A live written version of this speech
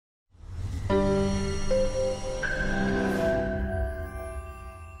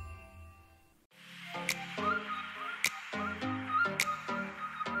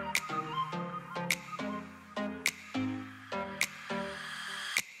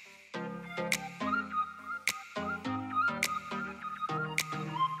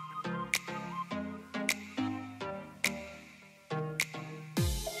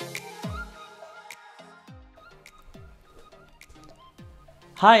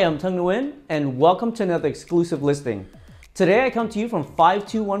Hi, I'm Tung Nguyen, and welcome to another exclusive listing. Today I come to you from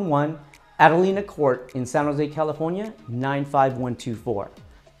 5211 Adalina Court in San Jose, California, 95124.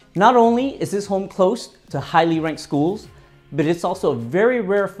 Not only is this home close to highly ranked schools, but it's also a very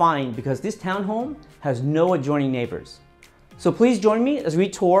rare find because this townhome has no adjoining neighbors. So please join me as we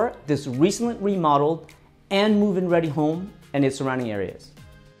tour this recently remodeled and move-in ready home and its surrounding areas.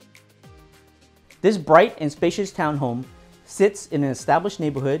 This bright and spacious townhome sits in an established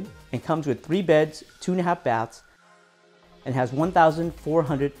neighborhood and comes with 3 beds, 2.5 baths, and has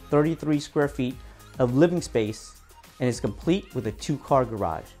 1,433 square feet of living space and is complete with a 2-car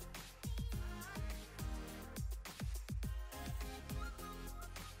garage.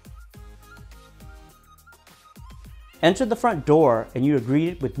 Enter the front door and you are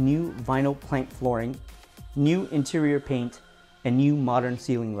greeted with new vinyl plank flooring, new interior paint, and new modern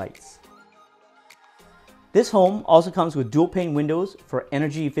ceiling lights. This home also comes with dual pane windows for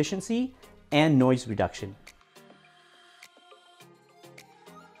energy efficiency and noise reduction.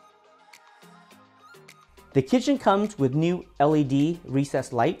 The kitchen comes with new LED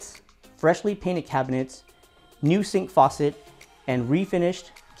recessed lights, freshly painted cabinets, new sink faucet, and refinished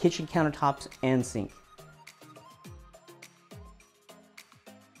kitchen countertops and sink.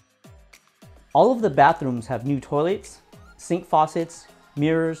 All of the bathrooms have new toilets, sink faucets,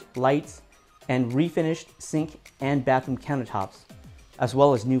 mirrors, lights, and refinished sink and bathroom countertops, as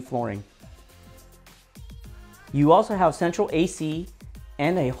well as new flooring. You also have central AC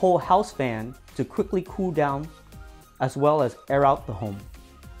and a whole house fan to quickly cool down, as well as air out the home.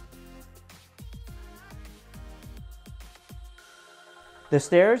 The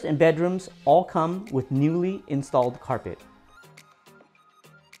stairs and bedrooms all come with newly installed carpet.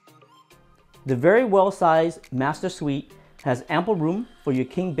 The very well-sized master suite has ample room for your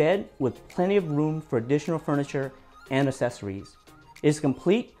king bed with plenty of room for additional furniture and accessories. It is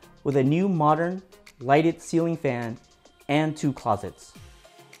complete with a new modern lighted ceiling fan and 2 closets.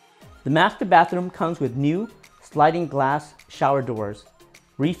 The master bathroom comes with new sliding glass shower doors,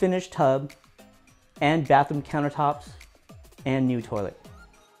 refinished tub, and bathroom countertops, and new toilet.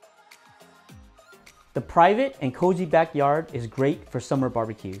 The private and cozy backyard is great for summer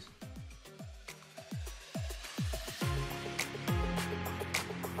barbecues.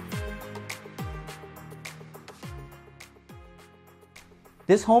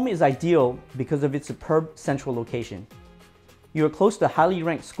 This home is ideal because of its superb central location. You are close to highly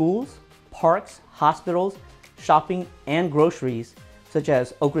ranked schools, parks, hospitals, shopping, and groceries such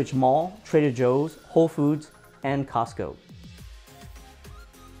as Oakridge Mall, Trader Joe's, Whole Foods, and Costco.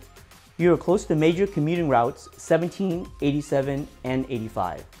 You are close to major commuting routes 17, 87, and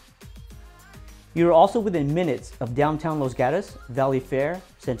 85. You are also within minutes of downtown Los Gatos, Valley Fair,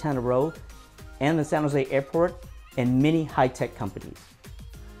 Santana Row, and the San Jose Airport, and many high-tech companies.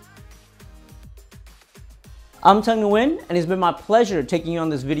 I'm Tung Nguyen, and it's been my pleasure taking you on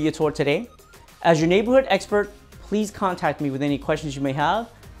this video tour today. As your neighborhood expert, please contact me with any questions you may have.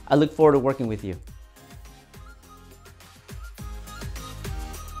 I look forward to working with you.